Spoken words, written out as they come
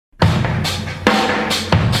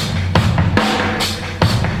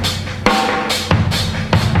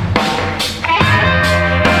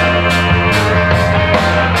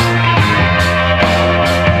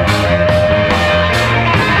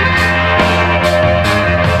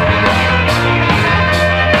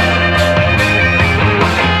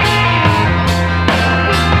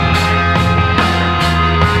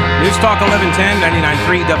Talk 1110,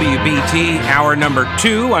 99.3 WBT, hour number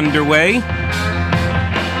 2 underway.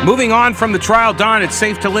 Moving on from the trial, Don, it's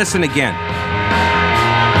safe to listen again.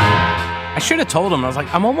 I should have told him. I was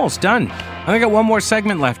like, I'm almost done. I think I got one more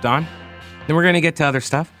segment left, Don. Then we're going to get to other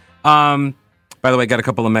stuff. By the way, I got a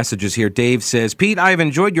couple of messages here. Dave says, Pete, I've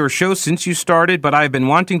enjoyed your show since you started, but I've been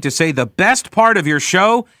wanting to say the best part of your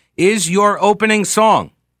show is your opening song.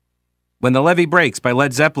 When the Levee Breaks by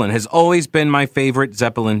Led Zeppelin has always been my favorite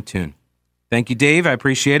Zeppelin tune. Thank you, Dave. I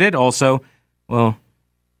appreciate it. Also, well,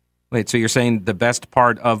 wait, so you're saying the best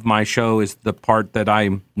part of my show is the part that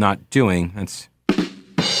I'm not doing? That's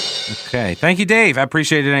okay. Thank you, Dave. I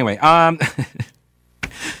appreciate it anyway.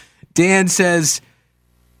 Dan says,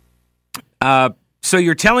 so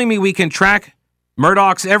you're telling me we can track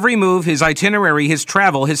Murdoch's every move, his itinerary, his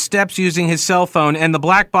travel, his steps using his cell phone, and the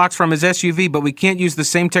black box from his SUV, but we can't use the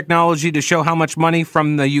same technology to show how much money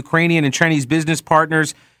from the Ukrainian and Chinese business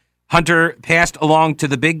partners Hunter passed along to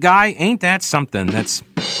the big guy? Ain't that something? That's,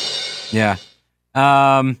 yeah.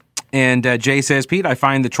 And Jay says, Pete, I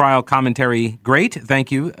find the trial commentary great.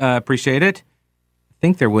 Thank you. Appreciate it. I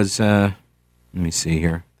think there was, let me see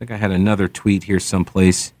here. I think I had another tweet here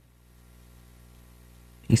someplace.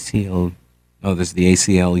 ACL. Oh, this is the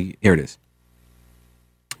ACL. Here it is.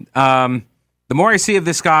 The more I see of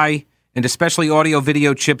this guy, and especially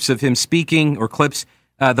audio-video chips of him speaking or clips,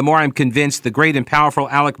 the more I'm convinced the great and powerful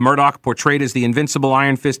Alec Murdoch, portrayed as the invincible,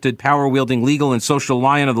 iron-fisted, power-wielding, legal and social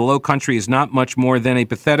lion of the Low Country, is not much more than a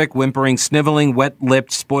pathetic, whimpering, sniveling,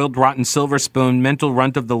 wet-lipped, spoiled, rotten, silver spoon, mental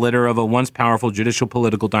runt of the litter of a once powerful judicial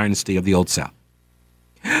political dynasty of the Old South.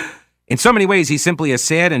 In so many ways, he's simply a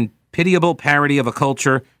sad and pitiable parody of a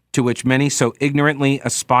culture to which many so ignorantly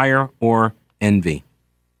aspire or envy.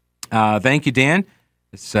 Thank you, Dan.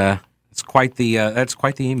 It's quite the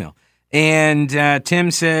email. And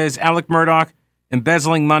Tim says, Alec Murdoch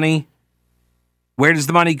embezzling money. Where does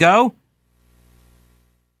the money go?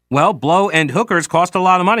 Well, blow and hookers cost a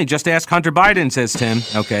lot of money. Just ask Hunter Biden, says Tim.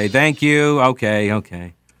 Okay, thank you.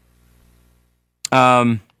 Okay.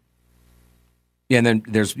 Yeah, and then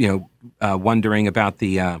there's, wondering about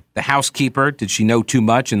the housekeeper. Did she know too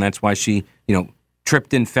much, and that's why she,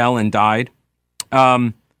 tripped and fell and died?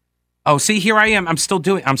 See, here I am. I'm still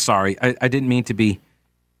doing. I'm sorry. I didn't mean to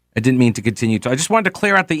continue to. I just wanted to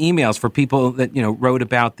clear out the emails for people that wrote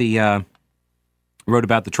about the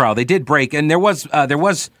trial. They did break, and there was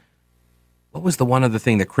what was the one other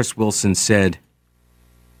thing that Chris Wilson said?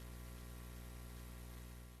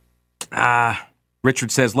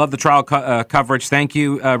 Richard says, love the trial coverage. Thank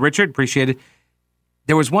you, Richard. Appreciate it.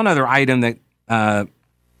 There was one other item that I'm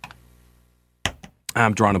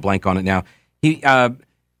drawing a blank on it now. It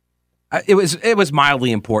was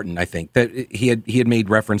mildly important, I think, that he had made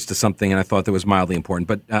reference to something, and I thought that was mildly important.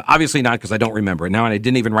 But obviously not, because I don't remember it now, and I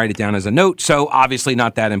didn't even write it down as a note, so obviously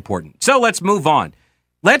not that important. So let's move on.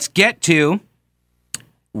 Let's get to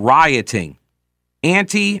rioting,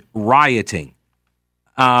 anti-rioting.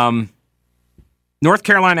 North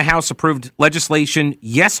Carolina House approved legislation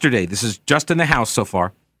yesterday. This is just in the House so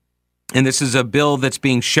far. And this is a bill that's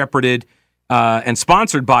being shepherded and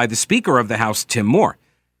sponsored by the Speaker of the House, Tim Moore.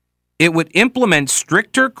 It would implement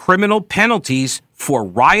stricter criminal penalties for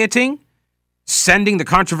rioting, sending the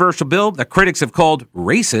controversial bill that critics have called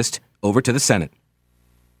racist over to the Senate.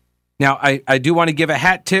 Now, I do want to give a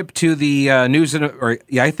hat tip to the I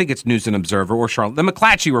think it's News and Observer or Charlotte, the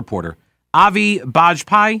McClatchy reporter, Avi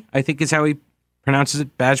Bajpai, I think is how he pronounces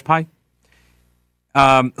it, Bajpai,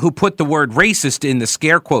 who put the word racist in the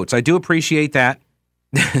scare quotes. I do appreciate that.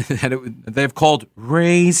 They've called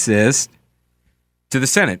racist to the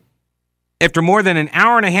Senate. After more than an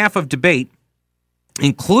hour and a half of debate,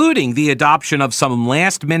 including the adoption of some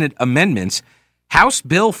last-minute amendments, House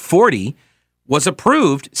Bill 40 was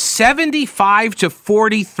approved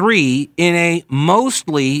 75-43 in a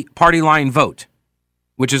mostly party line vote,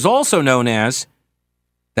 which is also known as,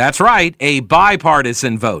 that's right, a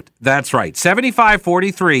bipartisan vote. That's right,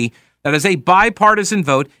 75-43. That is a bipartisan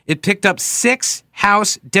vote. It picked up 6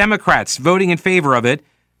 House Democrats voting in favor of it.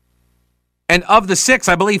 And of the 6,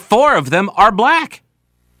 I believe 4 of them are black.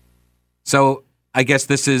 So I guess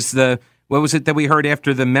this is what was it that we heard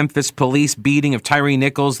after the Memphis police beating of Tyree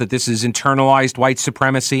Nichols, that this is internalized white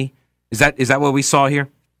supremacy? Is that what we saw here?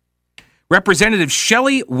 Representative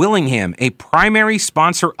Shelley Willingham, a primary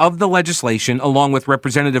sponsor of the legislation, along with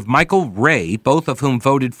Representative Michael Ray, both of whom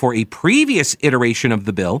voted for a previous iteration of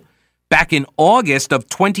the bill back in August of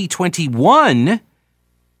 2021,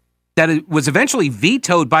 that it was eventually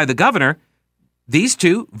vetoed by the governor. These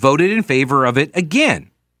two voted in favor of it again.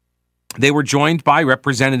 They were joined by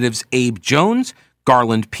Representatives Abe Jones,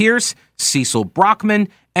 Garland Pierce, Cecil Brockman,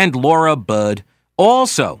 and Laura Budd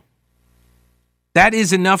also. That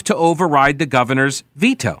is enough to override the governor's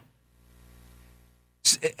veto.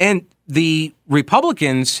 And the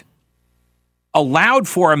Republicans allowed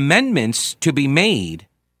for amendments to be made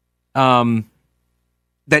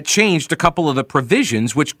that changed a couple of the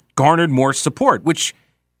provisions, which garnered more support, which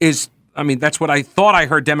is, I mean, that's what I thought I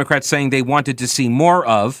heard Democrats saying they wanted to see more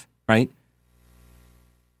of, right?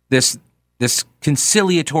 This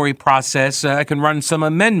conciliatory process. I can run some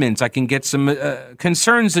amendments. I can get some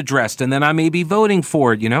concerns addressed, and then I may be voting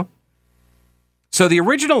for it, you know? So the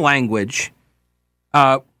original language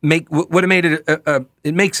it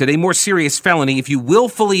makes it a more serious felony if you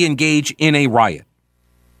willfully engage in a riot,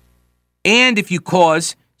 and if you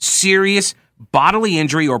cause serious bodily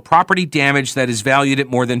injury or property damage that is valued at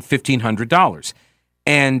more than $1,500.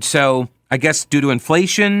 And so I guess due to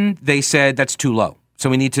inflation, they said that's too low. So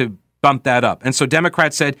we need to bump that up. And so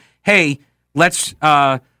Democrats said, hey, let's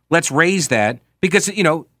raise that because, you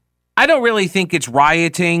know, I don't really think it's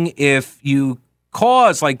rioting if you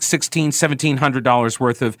cause like $1,600, $1,700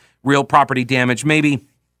 worth of real property damage, maybe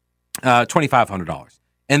 $2,500.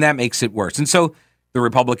 And that makes it worse. And so the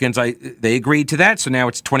Republicans, they agreed to that, so now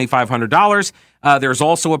it's $2,500. There's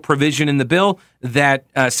also a provision in the bill that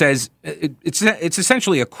says it's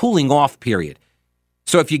essentially a cooling off period.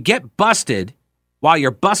 So if you get busted while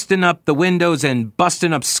you're busting up the windows and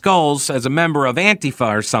busting up skulls as a member of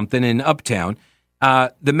Antifa or something in Uptown,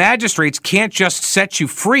 the magistrates can't just set you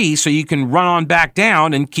free so you can run on back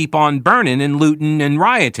down and keep on burning and looting and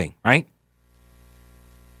rioting, right?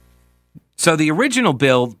 So the original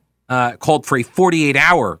bill called for a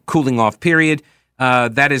 48-hour cooling-off period.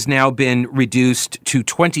 That has now been reduced to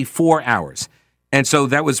 24 hours. And so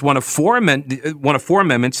that was one of four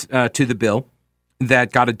amendments to the bill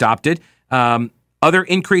that got adopted. Other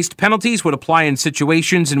increased penalties would apply in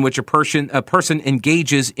situations in which a person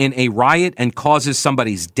engages in a riot and causes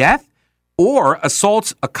somebody's death, or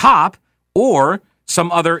assaults a cop or some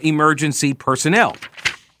other emergency personnel.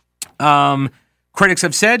 Critics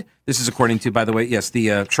have said, this is according to, by the way, yes,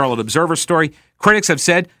 the Charlotte Observer story. Critics have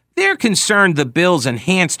said they're concerned the bill's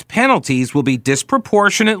enhanced penalties will be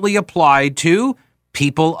disproportionately applied to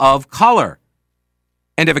people of color,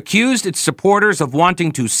 and have accused its supporters of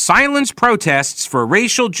wanting to silence protests for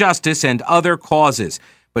racial justice and other causes.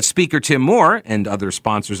 But Speaker Tim Moore and other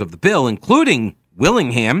sponsors of the bill, including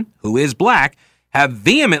Willingham, who is black, have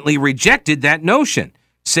vehemently rejected that notion,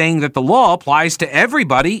 saying that the law applies to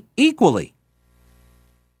everybody equally.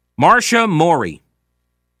 Marcia Maury,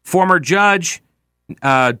 former judge,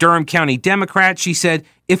 Durham County Democrat, she said,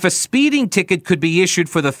 if a speeding ticket could be issued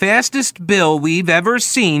for the fastest bill we've ever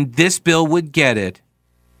seen, this bill would get it.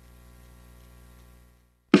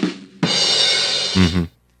 Mm-hmm.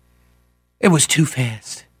 It was too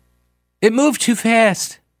fast. It moved too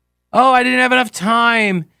fast. Oh, I didn't have enough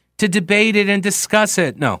time to debate it and discuss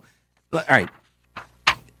it. No. All right.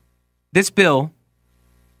 This bill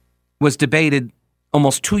was debated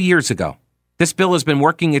almost 2 years ago. This bill has been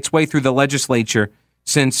working its way through the legislature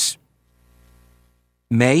since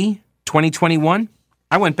May 2021.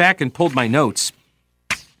 I went back and pulled my notes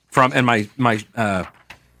from, and I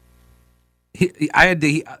had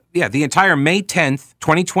the entire May 10th,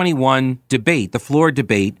 2021 debate, the floor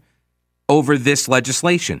debate over this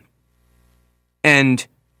legislation. And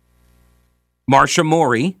Marcia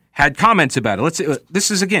Maury had comments about it. Let's see,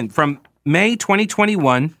 this is again from May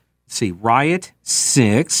 2021. Let's see, Riot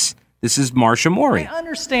 6. This is Marcia Maury. I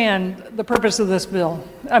understand the purpose of this bill.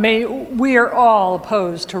 I mean, we are all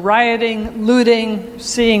opposed to rioting, looting,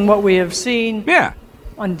 seeing what we have seen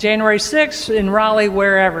on January 6th in Raleigh,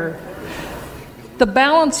 wherever. The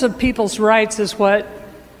balance of people's rights is what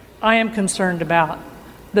I am concerned about.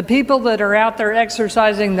 The people that are out there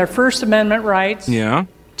exercising their First Amendment rights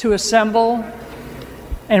to assemble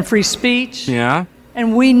and free speech.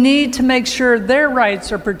 And we need to make sure their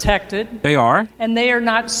rights are protected. They are. And they are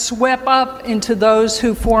not swept up into those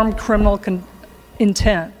who form criminal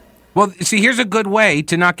intent. Well, see, here's a good way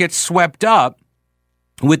to not get swept up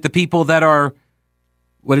with the people that are,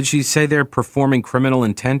 what did she say they're performing criminal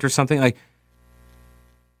intent or something? Like,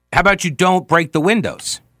 how about you don't break the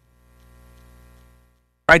windows?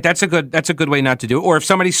 Right, that's a good way not to do it. Or if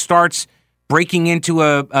somebody starts breaking into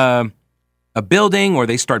a building, or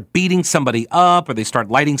they start beating somebody up, or they start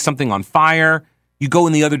lighting something on fire, you go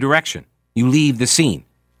in the other direction. You leave the scene.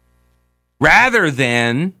 Rather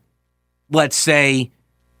than, let's say,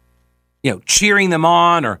 cheering them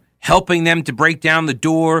on or helping them to break down the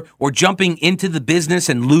door or jumping into the business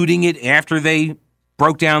and looting it after they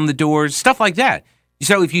broke down the doors, stuff like that.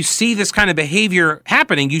 So if you see this kind of behavior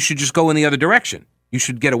happening, you should just go in the other direction. You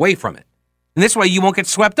should get away from it. And this way you won't get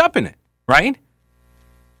swept up in it, right?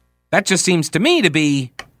 That just seems to me to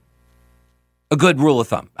be a good rule of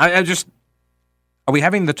thumb. Are we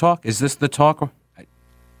having the talk? Is this the talk?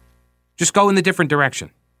 Just go in the different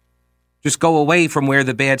direction. Just go away from where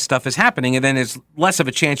the bad stuff is happening, and then there's less of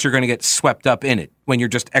a chance you're going to get swept up in it when you're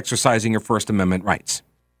just exercising your First Amendment rights.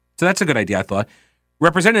 So that's a good idea, I thought.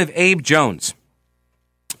 Representative Abe Jones,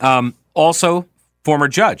 also former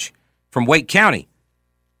judge from Wake County,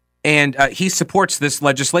 and he supports this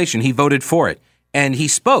legislation. He voted for it, and he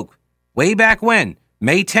spoke way back when,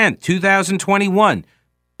 May 10th, 2021,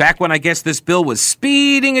 back when I guess this bill was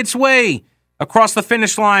speeding its way across the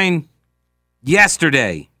finish line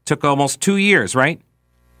yesterday. Took almost 2 years, right?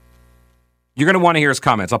 You're going to want to hear his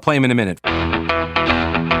comments. I'll play him in a minute.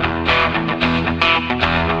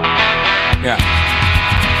 Yeah.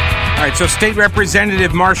 All right, so State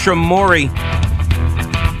Representative Marsha Mori,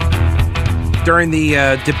 during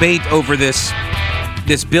the debate over this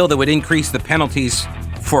bill that would increase the penalties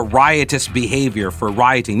for riotous behavior, for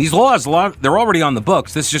rioting. These laws, they're already on the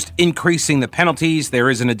books. This is just increasing the penalties. There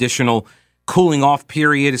is an additional cooling off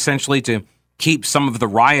period, essentially, to keep some of the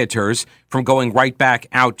rioters from going right back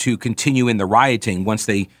out to continue in the rioting. Once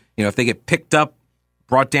they, if they get picked up,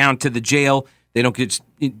 brought down to the jail, they don't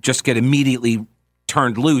just get immediately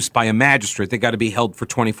turned loose by a magistrate. They got to be held for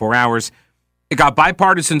 24 hours. It got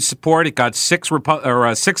bipartisan support. It got six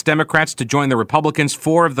Democrats to join the Republicans.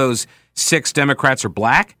 4 of those 6 Democrats are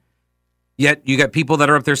black. Yet you got people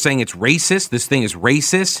that are up there saying it's racist. This thing is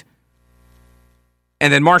racist.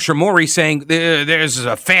 And then Marsha Mori saying there's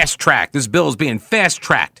a fast track. This bill is being fast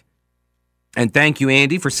tracked. And thank you,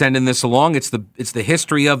 Andy, for sending this along. It's the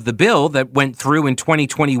history of the bill that went through in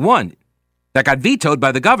 2021 that got vetoed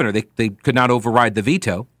by the governor. They could not override the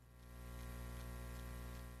veto.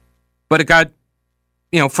 But it got,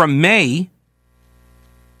 from May,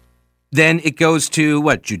 then it goes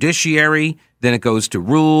to judiciary, then it goes to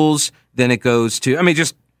rules, then it goes to,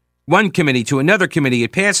 just one committee to another committee.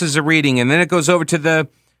 It passes a reading, and then it goes over to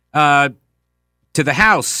the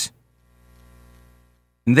House.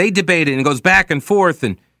 And they debate it, and it goes back and forth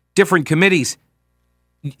in different committees.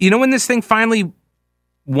 When this thing finally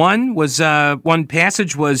won was one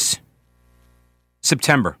passage was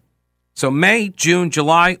September. So May, June,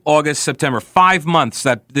 July, August, September. 5 months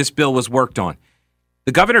that this bill was worked on.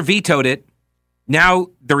 The governor vetoed it. Now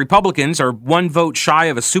the Republicans are 1 vote shy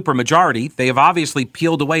of a supermajority. They have obviously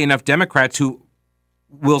peeled away enough Democrats who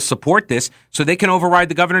will support this so they can override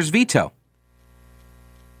the governor's veto.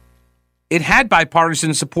 It had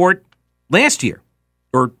bipartisan support last year,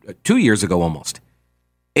 or 2 years ago almost.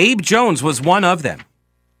 Abe Jones was one of them.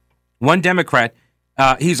 One Democrat.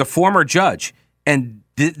 He's a former judge. And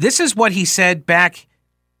this is what he said back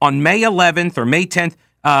on May 11th or May 10th,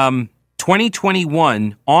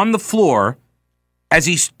 2021 on the floor as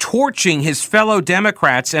he's torching his fellow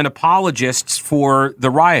Democrats and apologists for the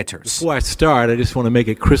rioters. Before I start, I just want to make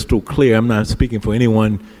it crystal clear. I'm not speaking for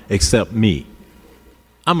anyone except me.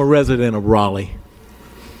 I'm a resident of Raleigh.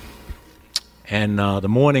 And the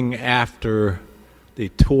morning after they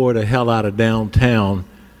tore the hell out of downtown,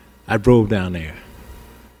 I drove down there.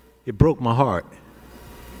 It broke my heart.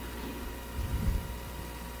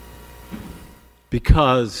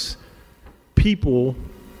 Because people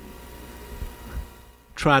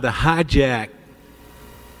try to hijack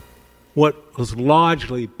what was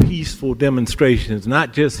largely peaceful demonstrations,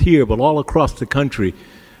 not just here, but all across the country,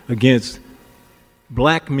 against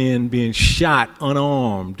black men being shot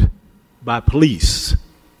unarmed by police,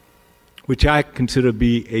 which I consider to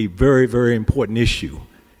be a very, very important issue.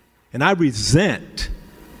 And I resent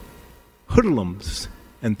hoodlums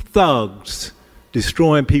and thugs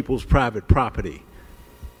destroying people's private property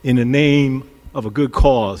in the name of a good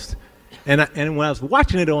cause. And when I was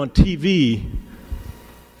watching it on TV,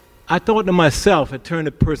 I thought to myself, I turned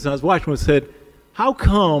to the person I was watching and said, how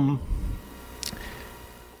come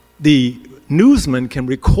the newsmen can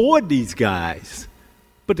record these guys,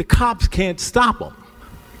 but the cops can't stop them?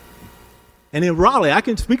 And in Raleigh, I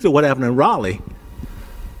can speak to what happened in Raleigh.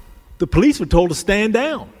 The police were told to stand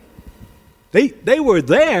down. They were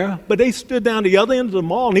there, but they stood down the other end of the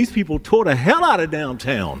mall, and these people tore the hell out of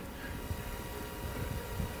downtown.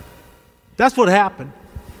 That's what happened.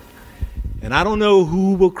 And I don't know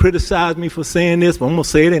who will criticize me for saying this, but I'm going to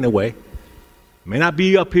say it anyway. May not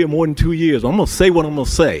be up here more than 2 years. I'm going to say what I'm going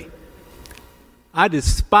to say. I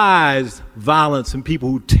despise violence and people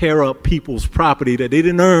who tear up people's property that they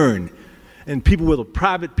didn't earn, and people with a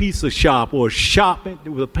private pizza shop or a shop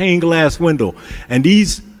with a pane glass window. And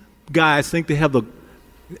these guys think they have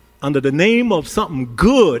under the name of something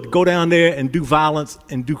good, go down there and do violence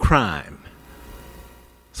and do crime.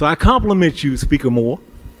 So I compliment you, Speaker Moore.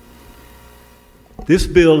 This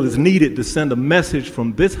bill is needed to send a message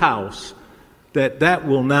from this House that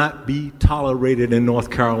will not be tolerated in North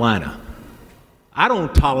Carolina. I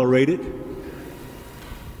don't tolerate it.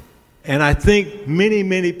 And I think many,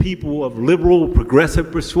 many people of liberal,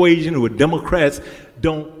 progressive persuasion who are Democrats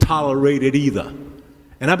don't tolerate it either.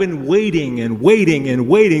 And I've been waiting and waiting and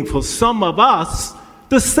waiting for some of us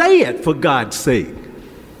to say it, for God's sake.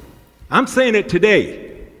 I'm saying it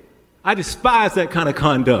today. I despise that kind of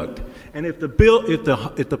conduct. And if the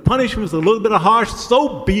punishment is a little bit harsh,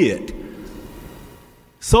 so be it.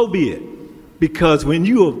 So be it. Because when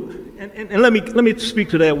and let me speak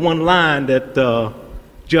to that one line that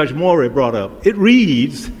Judge Morey brought up. It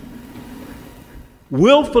reads,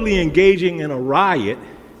 willfully engaging in a riot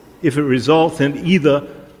if it results in either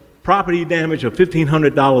property damage of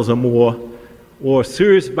 $1,500 or more, or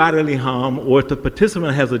serious bodily harm, or if the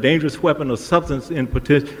participant has a dangerous weapon or substance in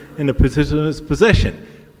the participant's possession.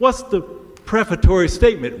 What's the prefatory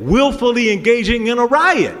statement? Willfully engaging in a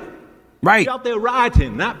riot. Right. You're out there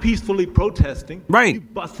rioting, not peacefully protesting. Right. You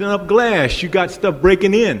busting up glass. You got stuff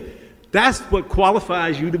breaking in. That's what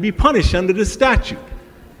qualifies you to be punished under the statute.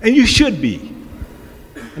 And you should be.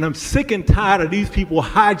 And I'm sick and tired of these people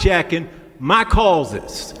hijacking my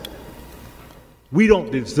causes. We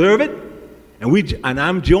don't deserve it. And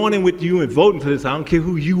I'm joining with you in voting for this. I don't care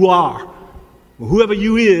who you are. Whoever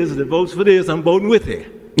you is that votes for this, I'm voting with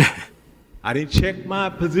it. I didn't check my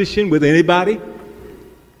position with anybody.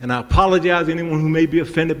 And I apologize to anyone who may be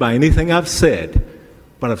offended by anything I've said.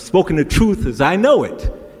 But I've spoken the truth as I know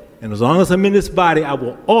it. And as long as I'm in this body, I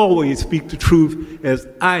will always speak the truth as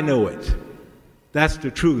I know it. That's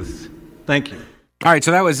the truth. Thank you. All right,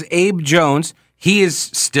 so that was Abe Jones. He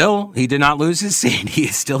did not lose his seat. He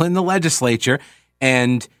is still in the legislature,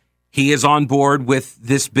 and he is on board with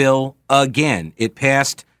this bill again. It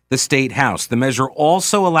passed the state house. The measure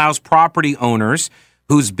also allows property owners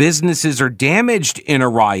whose businesses are damaged in a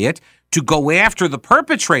riot to go after the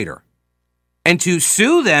perpetrator and to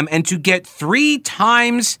sue them and to get 3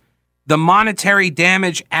 times the monetary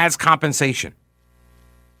damage as compensation.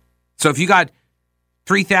 So if you got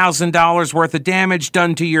 $3,000 worth of damage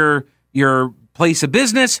done to your place of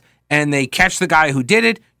business and they catch the guy who did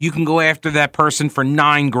it, you can go after that person for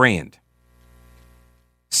 $9,000.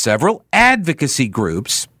 Several advocacy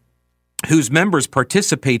groups whose members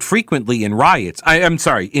participate frequently in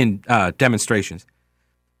demonstrations,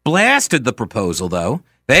 blasted the proposal, though.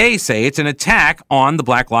 They say it's an attack on the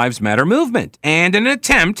Black Lives Matter movement and an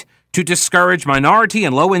attempt to discourage minority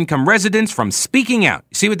and low-income residents from speaking out.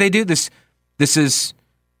 You see what they do? This is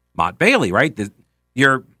Mott Bailey, right?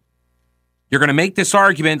 You're going to make this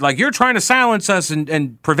argument like you're trying to silence us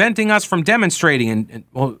and preventing us from demonstrating.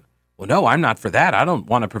 Well, no, I'm not for that. I don't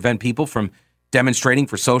want to prevent people from demonstrating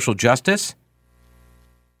for social justice.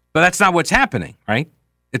 But that's not what's happening, right?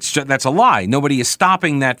 That's a lie. Nobody is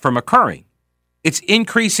stopping that from occurring. It's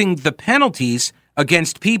increasing the penalties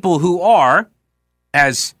against people who are,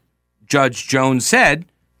 as Judge Jones said,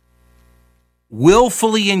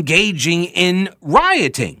 willfully engaging in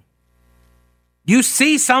rioting. You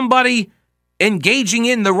see somebody engaging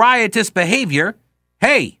in the riotous behavior,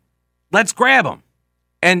 hey, let's grab them.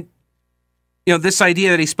 And, this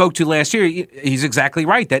idea that he spoke to last year, he's exactly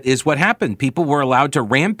right. That is what happened. People were allowed to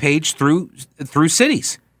rampage through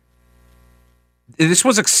cities. This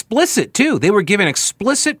was explicit, too. They were given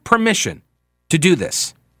explicit permission to do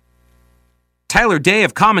this. Tyler Day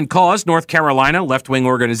of Common Cause, North Carolina, left-wing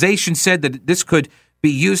organization, said that this could be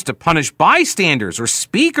used to punish bystanders or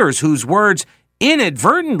speakers whose words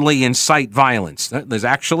inadvertently incite violence. There's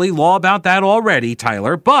actually law about that already,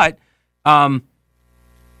 Tyler. But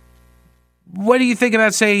what do you think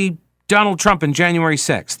about, say, Donald Trump on January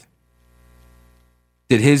 6th?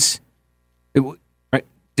 Did his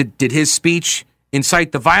speech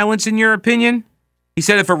incite the violence, in your opinion? He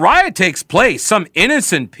said, if a riot takes place, some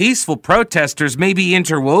innocent, peaceful protesters may be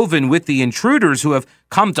interwoven with the intruders who have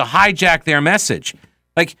come to hijack their message.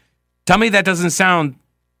 Like, tell me that doesn't sound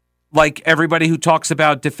like everybody who talks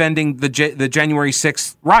about defending the January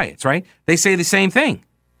 6th riots, right? They say the same thing.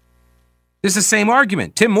 This is the same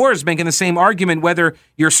argument. Tim Moore is making the same argument whether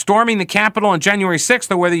you're storming the Capitol on January 6th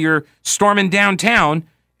or whether you're storming downtown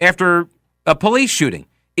after a police shooting.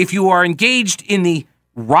 If you are engaged in the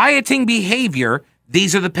rioting behavior,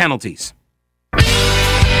 these are the penalties.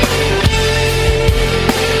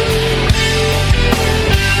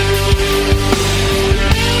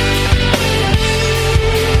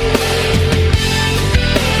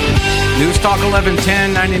 News Talk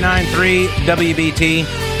 1110, 99.3 WBT.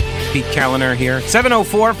 Pete Callender here.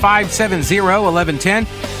 704-570-1110,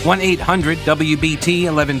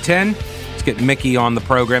 1-800-WBT-1110. Let's get Mickey on the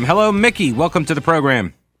program. Hello, Mickey. Welcome to the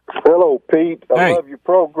program. Hello, Pete. I love your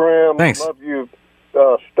program. Thanks. I love your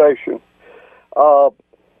station.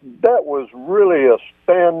 That was really a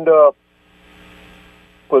stand-up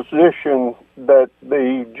position that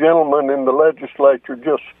the gentleman in the legislature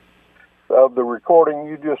the recording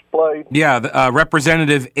you just played. Yeah,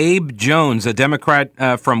 Representative Abe Jones, a Democrat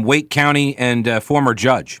from Wake County and former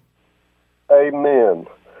judge. Amen.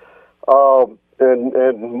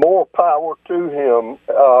 And more power to him.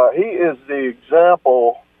 He is the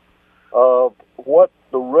example of what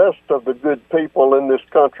the rest of the good people in this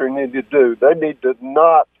country need to do. They need to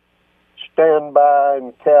not stand by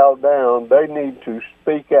and cow down. They need to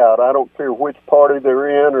speak out. I don't care which party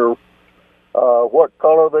they're in or what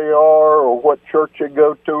color they are or what church they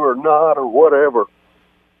go to or not or whatever.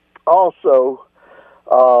 Also,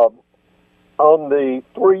 on the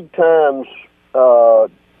 3 times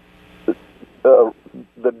the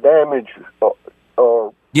damage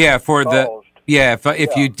or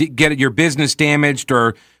if you get your business damaged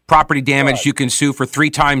or property damaged, you can sue for 3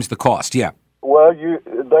 times the cost. Yeah. Well,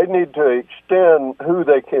 they need to extend who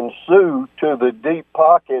they can sue to the deep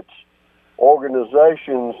pockets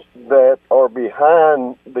organizations that are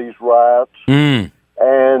behind these riots, and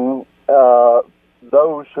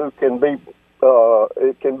those who can be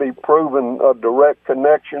it can be proven a direct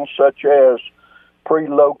connection, such as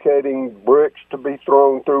pre-locating bricks to be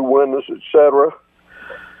thrown through windows, etc.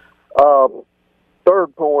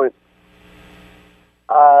 Third point,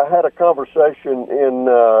 I had a conversation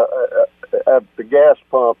at the gas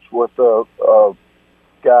pumps with a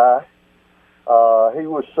guy. He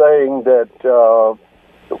was saying that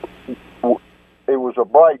it was a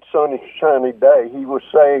bright, sunny, shiny day. He was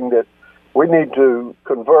saying that we need to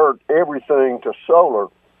convert everything to solar.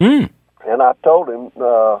 And I told him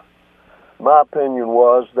my opinion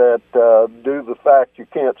was that due to the fact you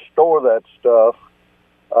can't store that stuff,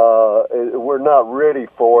 we're not ready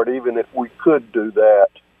for it, even if we could do that.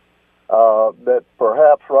 That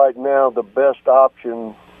perhaps right now the best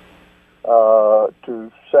option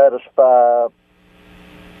to satisfy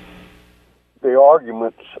the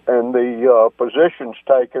arguments and the positions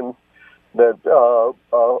taken, that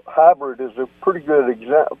hybrid is a pretty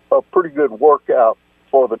good workout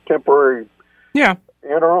for the temporary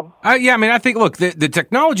interim. I mean, I think, look, the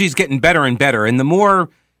technology is getting better and better, and the more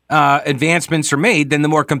advancements are made, then the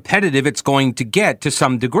more competitive it's going to get to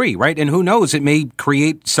some degree, right? And who knows, it may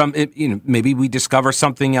create maybe we discover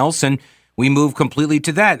something else and we move completely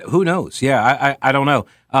to that. Who knows? Yeah, I don't know.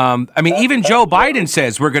 I mean, even Joe Biden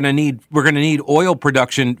says we're going to need oil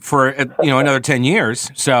production for another 10 years.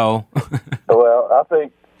 So, well, I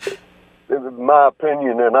think, in my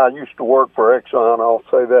opinion, and I used to work for Exxon, I'll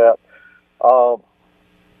say that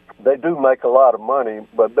they do make a lot of money,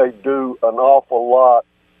 but they do an awful lot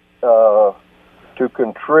to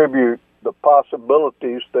contribute the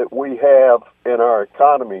possibilities that we have in our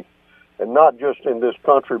economy, and not just in this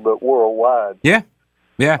country, but worldwide. Yeah.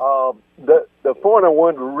 The point I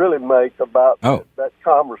wanted to really make about that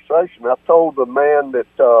conversation, I told the man that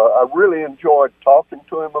I really enjoyed talking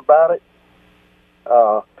to him about it,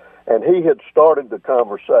 and he had started the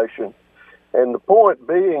conversation. And the point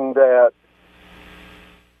being that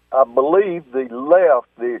I believe the left,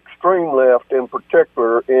 the extreme left in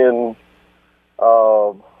particular, in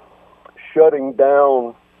shutting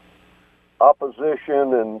down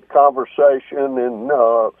opposition and conversation, and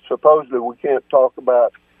supposedly we can't talk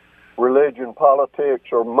about religion,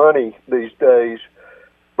 politics, or money these days,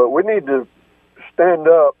 but we need to stand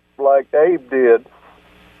up like Abe did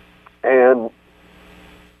and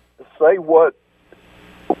say what,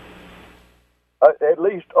 at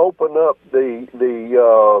least open up the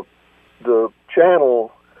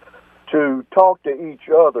channel to talk to each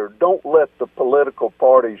other. Don't let the political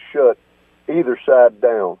parties shut either side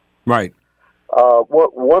down. Right.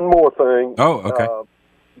 One more thing. Oh, okay.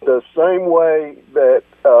 The same way that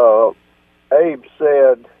Abe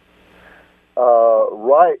said,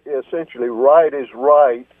 right is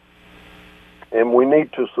right, and we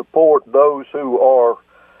need to support those who are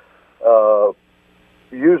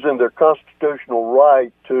using their constitutional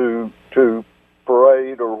right to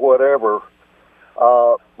parade or whatever.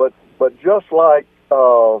 But just like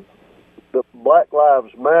the Black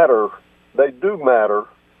Lives Matter, they do matter.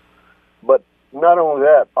 But not only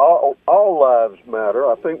that, all lives matter.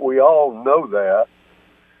 I think we all know that.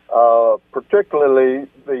 Particularly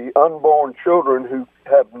the unborn children who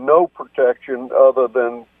have no protection other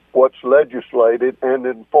than what's legislated and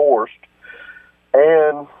enforced.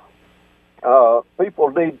 And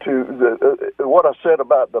people need to, what I said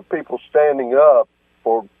about the people standing up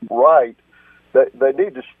for right, they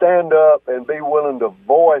need to stand up and be willing to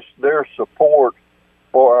voice their support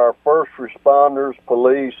for our first responders,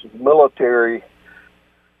 police, military.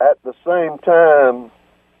 At the same time,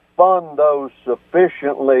 fund those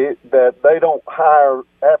sufficiently that they don't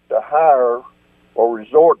have to hire or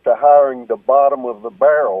resort to hiring the bottom of the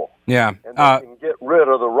barrel. Yeah. And they can get rid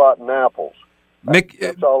of the rotten apples. Mick,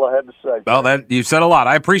 that's all I had to say. Well, you've said a lot.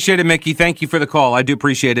 I appreciate it, Mickey. Thank you for the call. I do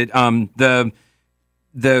appreciate it.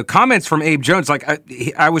 The comments from Abe Jones, like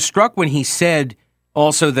I was struck when he said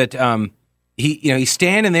also that he's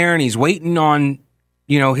standing there and he's waiting on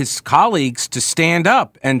his colleagues to stand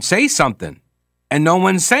up and say something, and no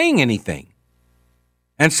one's saying anything.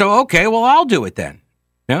 And so, okay, well, I'll do it then.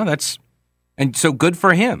 And so good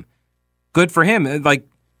for him. Good for him. Like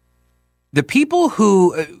the people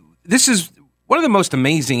who this is one of the most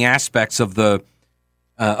amazing aspects of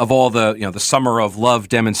all the Summer of Love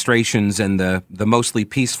demonstrations and the mostly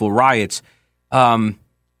peaceful riots, and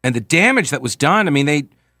the damage that was done. I mean,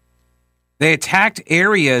 they attacked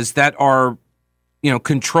areas that are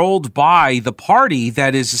controlled by the party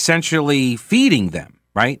that is essentially feeding them,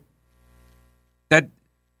 right? That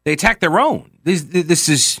they attacked their own. This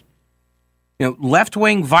is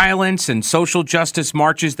left-wing violence and social justice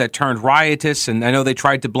marches that turned riotous. And I know they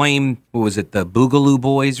tried to blame, what was it, the Boogaloo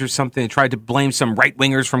Boys or something? They tried to blame some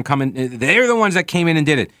right-wingers from coming. They're the ones that came in and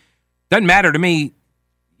did it. Doesn't matter to me.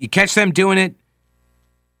 You catch them doing it,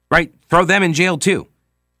 right? Throw them in jail too.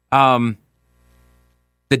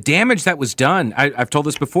 The damage that was done, I've told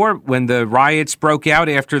this before, when the riots broke out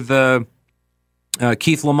after the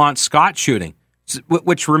Keith Lamont Scott shooting,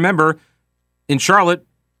 which, remember, in Charlotte,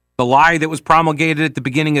 the lie that was promulgated at the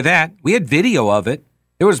beginning of that, we had video of it.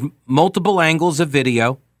 There was multiple angles of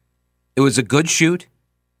video. It was a good shoot.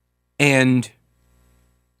 And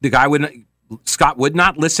Scott would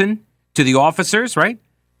not listen to the officers, right?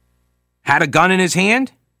 Had a gun in his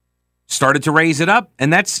hand, started to raise it up,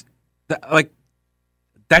 and that's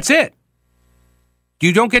it.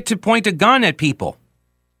 You don't get to point a gun at people.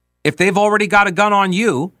 If they've already got a gun on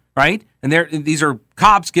you, right, and these are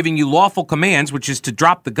cops giving you lawful commands, which is to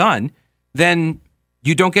drop the gun, then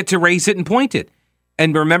you don't get to raise it and point it.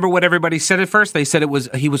 And remember what everybody said at first? They said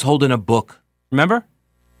he was holding a book. Remember?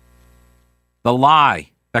 The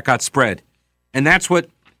lie that got spread. And that's what,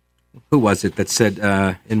 who was it that said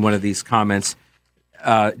in one of these comments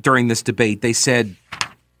during this debate, they said,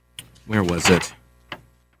 where was it?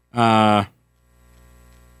 There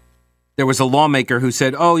was a lawmaker who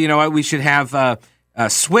said, we should have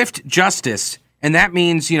swift justice, and that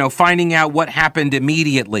means finding out what happened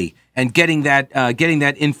immediately and getting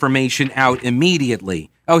that information out immediately.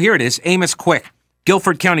 Oh, here it is. Amos Quick,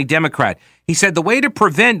 Guilford County Democrat. He said the way to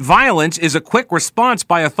prevent violence is a quick response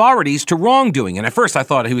by authorities to wrongdoing. And at first I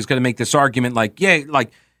thought he was going to make this argument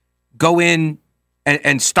go in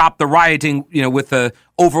and stop the rioting, with a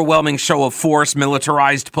overwhelming show of force,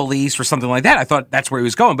 militarized police or something like that. I thought that's where he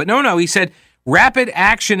was going. But no, he said rapid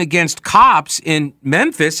action against cops in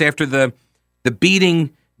Memphis after the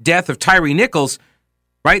beating death of Tyree Nichols,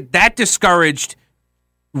 right? That discouraged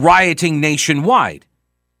rioting nationwide.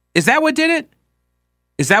 Is that what did it?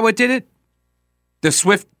 The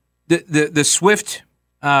swift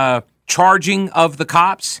charging of the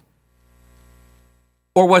cops?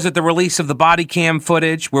 Or was it the release of the body cam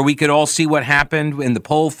footage where we could all see what happened in the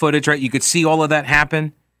poll footage, right? You could see all of that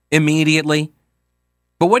happen immediately.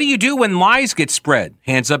 But what do you do when lies get spread?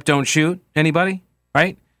 Hands up, don't shoot. Anybody?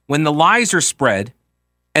 Right? When the lies are spread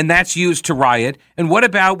and that's used to riot. And what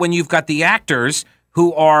about when you've got the actors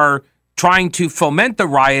who are trying to foment the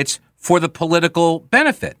riots for the political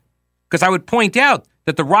benefit? Because I would point out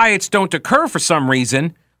that the riots don't occur for some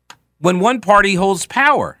reason when one party holds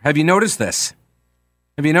power. Have you noticed this?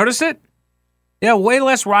 Have you noticed it? Yeah, way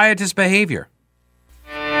less riotous behavior.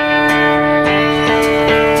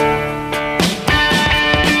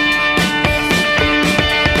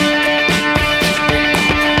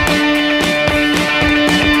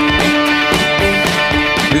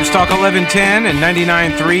 News Talk 1110 and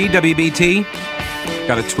 99.3 WBT.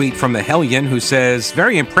 Got a tweet from the Hellion who says,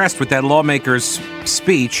 very impressed with that lawmaker's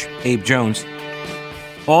speech, Abe Jones.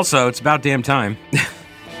 Also, it's about damn time.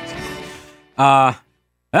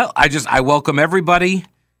 Well, I welcome everybody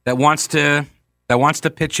that wants to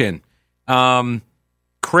pitch in.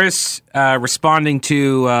 Chris, responding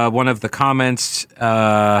to one of the comments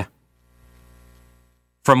from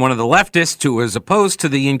one of the leftists who was opposed to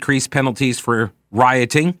the increased penalties for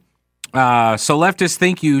rioting. So leftists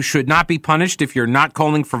think you should not be punished if you're not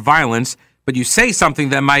calling for violence, but you say something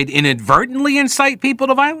that might inadvertently incite people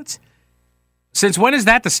to violence. Since when is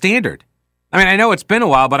that the standard? I mean, I know it's been a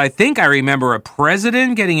while, but I think I remember a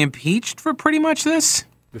president getting impeached for pretty much this.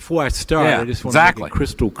 Before I start, I just want to exactly. make it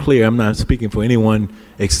crystal clear. I'm not speaking for anyone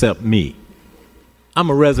except me. I'm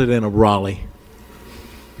a resident of Raleigh.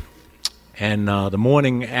 And the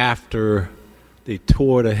morning after they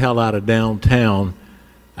tore the hell out of downtown,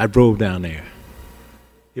 I drove down there.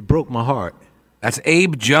 It broke my heart. That's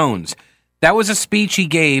Abe Jones. That was a speech he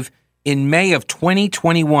gave in May of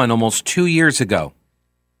 2021, almost 2 years ago,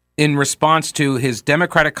 in response to his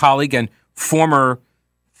Democratic colleague and former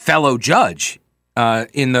fellow judge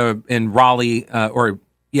in Raleigh,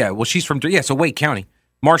 she's from Wake County,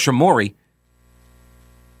 Marsha Maury.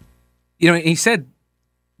 You know, he said,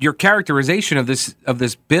 your characterization of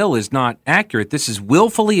this bill is not accurate. This is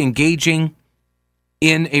willfully engaging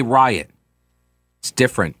in a riot. It's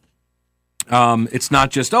different. It's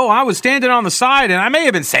not just, I was standing on the side and I may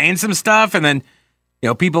have been saying some stuff, and then,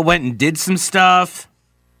 people went and did some stuff,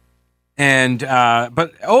 and then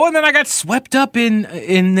I got swept up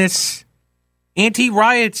in this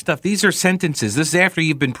anti-riot stuff. These are sentences. This is after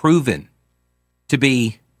you've been proven to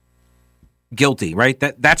be guilty, right?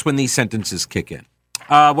 That's when these sentences kick in.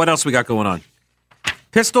 What else we got going on?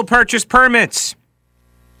 Pistol purchase permits.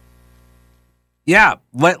 Yeah,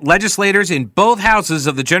 legislators in both houses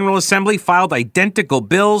of the General Assembly filed identical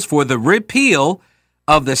bills for the repeal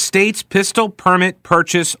of the state's pistol permit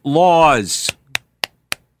purchase laws.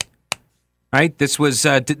 Right? This was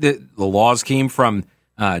the laws came from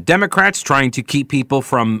Democrats trying to keep people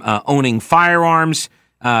from owning firearms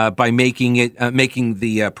by making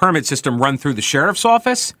the permit system run through the sheriff's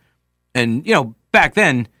office. And back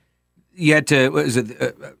then you had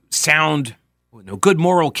to sound good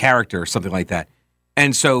moral character or something like that.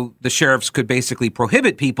 And so the sheriffs could basically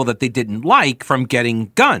prohibit people that they didn't like from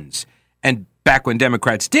getting guns. And back when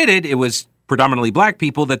Democrats did it, it was predominantly black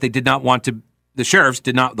people that they did not want to.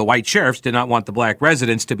 The white sheriffs did not want the black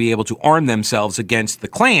residents to be able to arm themselves against the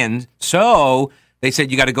Klan. So they said,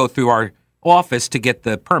 you got to go through our office to get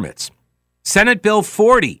the permits. Senate Bill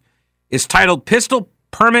 40 is titled Pistol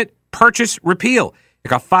Permit Purchase Repeal. It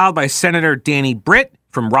got filed by Senator Danny Britt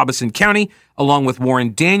from Robeson County, along with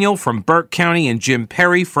Warren Daniel from Burke County and Jim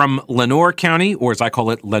Perry from Lenoir County, or as I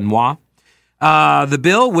call it, Lenoir. The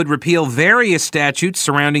bill would repeal various statutes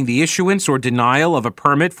surrounding the issuance or denial of a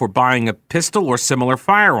permit for buying a pistol or similar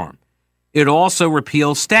firearm. It also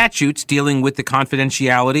repeals statutes dealing with the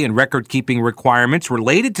confidentiality and record-keeping requirements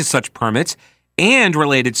related to such permits and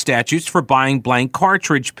related statutes for buying blank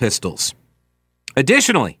cartridge pistols.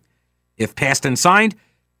 Additionally, if passed and signed,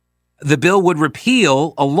 the bill would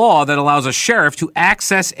repeal a law that allows a sheriff to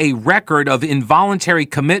access a record of involuntary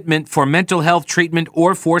commitment for mental health treatment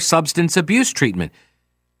or for substance abuse treatment.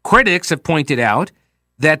 Critics have pointed out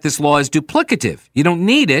that this law is duplicative. You don't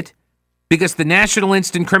need it because the National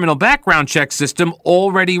Instant Criminal Background Check System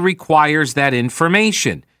already requires that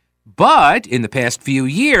information. But in the past few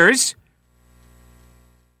years,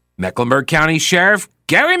 Mecklenburg County Sheriff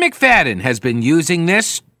Gary McFadden has been using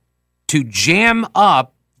this to jam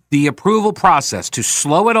up the approval process, to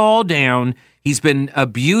slow it all down. He's been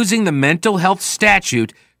abusing the mental health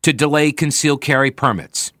statute to delay concealed carry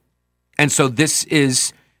permits. And so this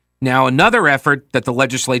is now another effort that the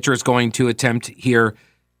legislature is going to attempt here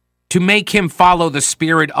to make him follow the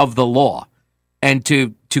spirit of the law and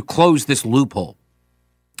to close this loophole.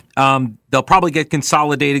 They'll probably get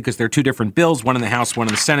consolidated because they're two different bills, one in the House, one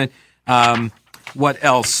in the Senate. What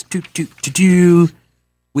else?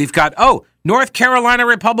 We've got, North Carolina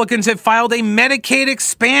Republicans have filed a Medicaid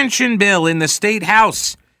expansion bill in the state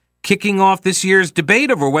House, kicking off this year's debate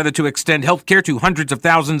over whether to extend health care to hundreds of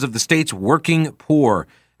thousands of the state's working poor.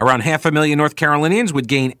 Around 500,000 North Carolinians would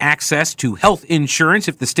gain access to health insurance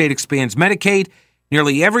if the state expands Medicaid.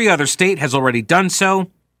 Nearly every other state has already done so.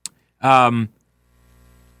 1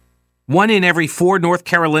 in every 4 North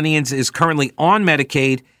Carolinians is currently on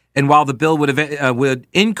Medicaid, and while the bill would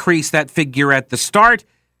increase that figure at the start,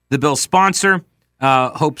 the bill's sponsor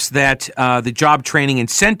hopes that the job training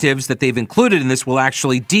incentives that they've included in this will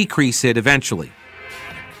actually decrease it eventually.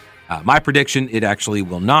 My prediction, it actually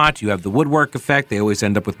will not. You have the woodwork effect. They always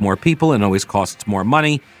end up with more people and always costs more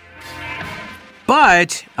money.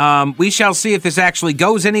 But we shall see if this actually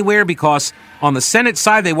goes anywhere, because on the Senate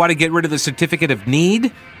side, they want to get rid of the certificate of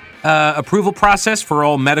need approval process for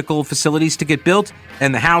all medical facilities to get built,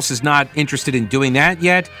 and the House is not interested in doing that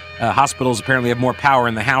yet. Hospitals apparently have more power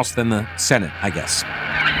in the House than the Senate, I guess.